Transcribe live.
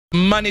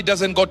Money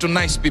doesn't go to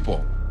nice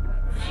people.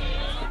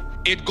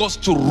 It goes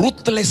to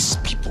ruthless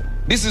people.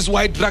 This is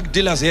why drug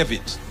dealers have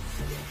it.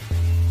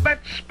 Let's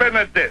spin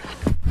a disc.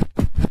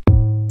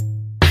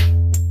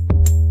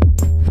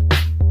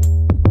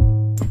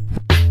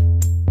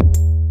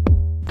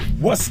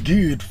 What's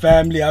good,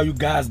 family? How you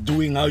guys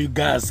doing? How you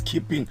guys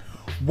keeping?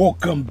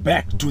 Welcome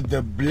back to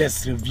the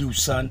Blessed Review,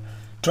 son.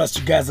 Trust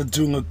you guys are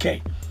doing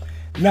okay.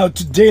 Now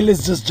today,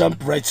 let's just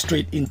jump right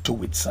straight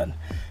into it, son.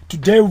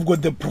 Today we've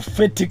got the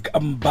prophetic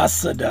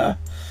ambassador,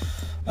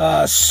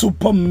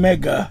 super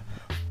mega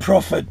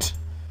prophet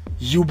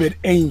Uebert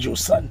Angel,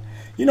 son.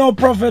 You know,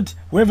 prophet,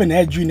 we haven't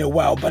had you in a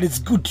while, but it's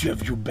good to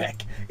have you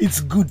back. It's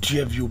good to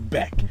have you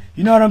back.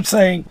 You know what I'm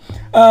saying?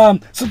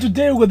 So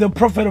today with the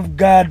prophet of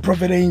God,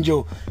 Prophet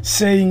Angel,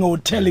 saying or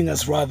telling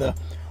us rather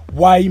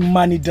why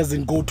money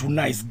doesn't go to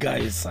nice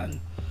guys, son.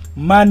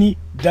 Money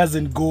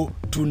doesn't go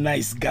to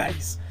nice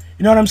guys.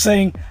 You know what I'm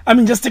saying? I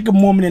mean, just take a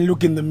moment and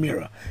look in the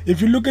mirror.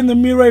 If you look in the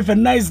mirror, if a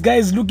nice guy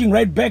is looking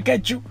right back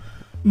at you,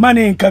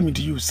 money ain't coming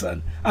to you,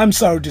 son. I'm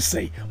sorry to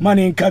say,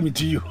 money ain't coming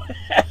to you.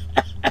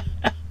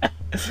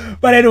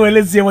 But anyway,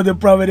 let's hear what the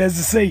prophet has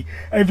to say.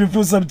 If you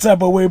feel some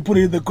type of way, put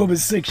it in the comment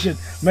section.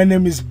 My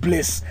name is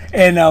Bliss,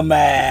 and I'm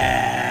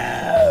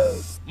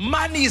out.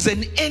 Money is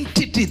an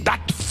entity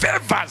that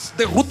favors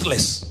the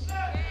ruthless.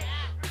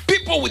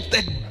 People with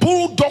that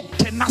bulldog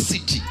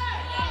tenacity.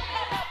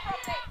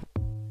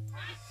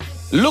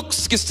 Luke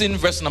 16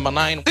 verse number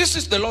 9. This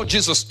is the Lord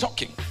Jesus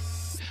talking.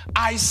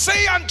 I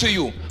say unto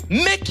you,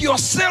 make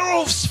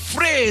yourselves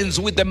friends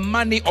with the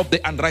money of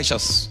the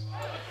unrighteous.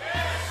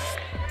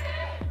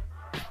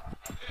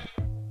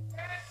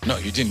 No,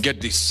 you didn't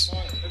get this.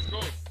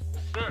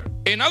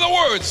 In other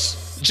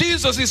words,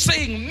 Jesus is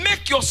saying,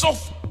 make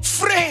yourself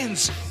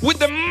friends with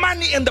the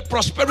money and the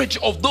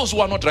prosperity of those who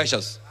are not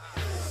righteous.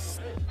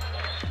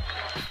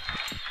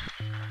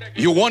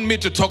 You want me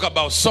to talk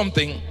about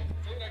something,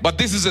 but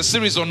this is a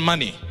series on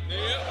money,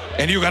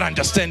 and you gotta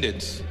understand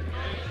it.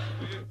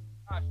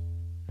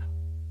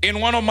 In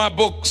one of my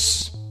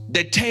books,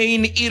 The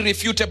 10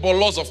 Irrefutable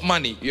Laws of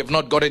Money, you have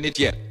not gotten it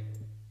yet.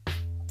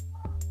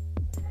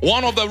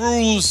 One of the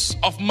rules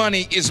of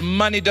money is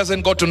money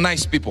doesn't go to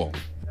nice people.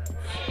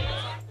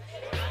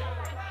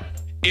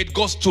 It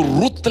goes to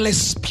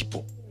ruthless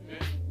people.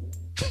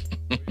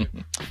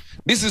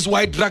 This is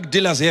why drug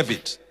dealers have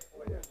it.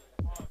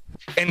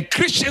 And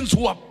Christians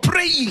who are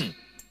praying.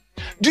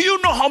 Do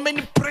you know how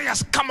many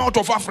prayers come out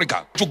of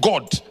Africa to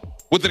God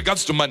with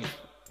regards to money?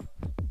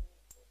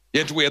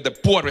 Yet we are the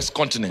poorest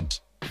continent.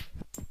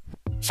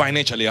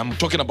 Financially, I'm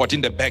talking about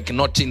in the bank,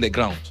 not in the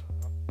ground.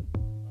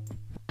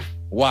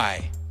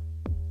 Why?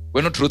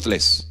 We're not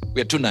ruthless.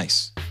 We're too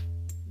nice.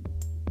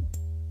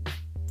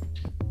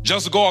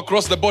 Just go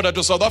across the border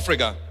to South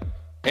Africa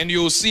and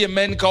you'll see a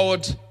man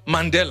called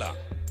Mandela.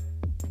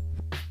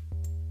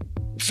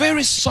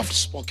 Very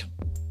soft-spoken.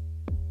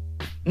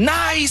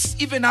 Nice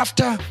even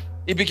after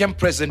he became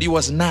president, he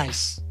was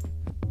nice.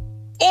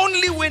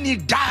 Only when he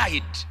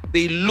died,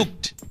 they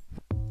looked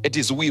at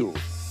his will.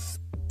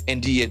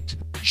 And he had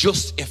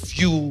just a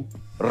few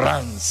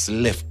runs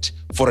left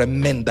for a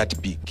man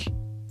that big.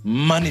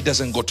 Money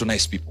doesn't go to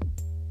nice people.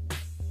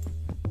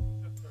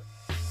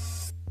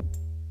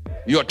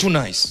 You are too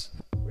nice.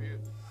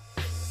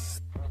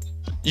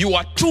 You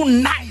are too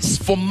nice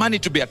for money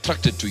to be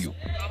attracted to you.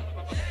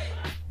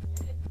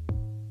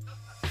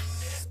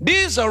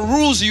 These are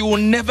rules you will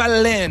never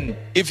learn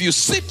if you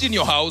sit in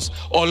your house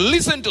or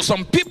listen to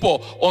some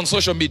people on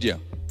social media.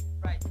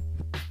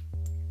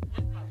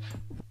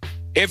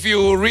 If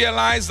you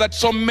realize that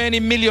so many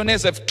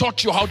millionaires have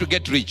taught you how to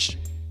get rich,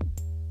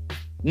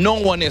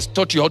 no one has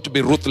taught you how to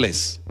be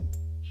ruthless.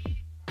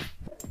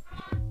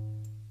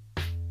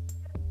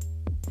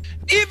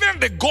 Even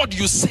the God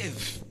you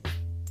serve,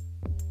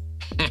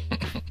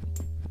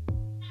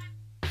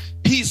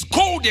 he's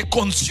called a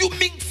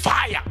consuming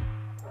fire.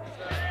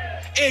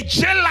 A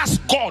jealous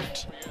God.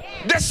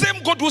 The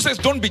same God who says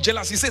don't be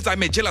jealous, he says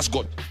I'm a jealous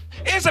God.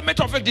 As a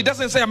matter of fact, he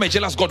doesn't say I'm a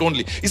jealous God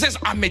only. He says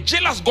I'm a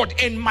jealous God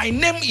and my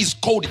name is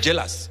called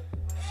jealous.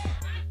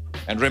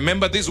 And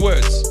remember these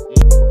words,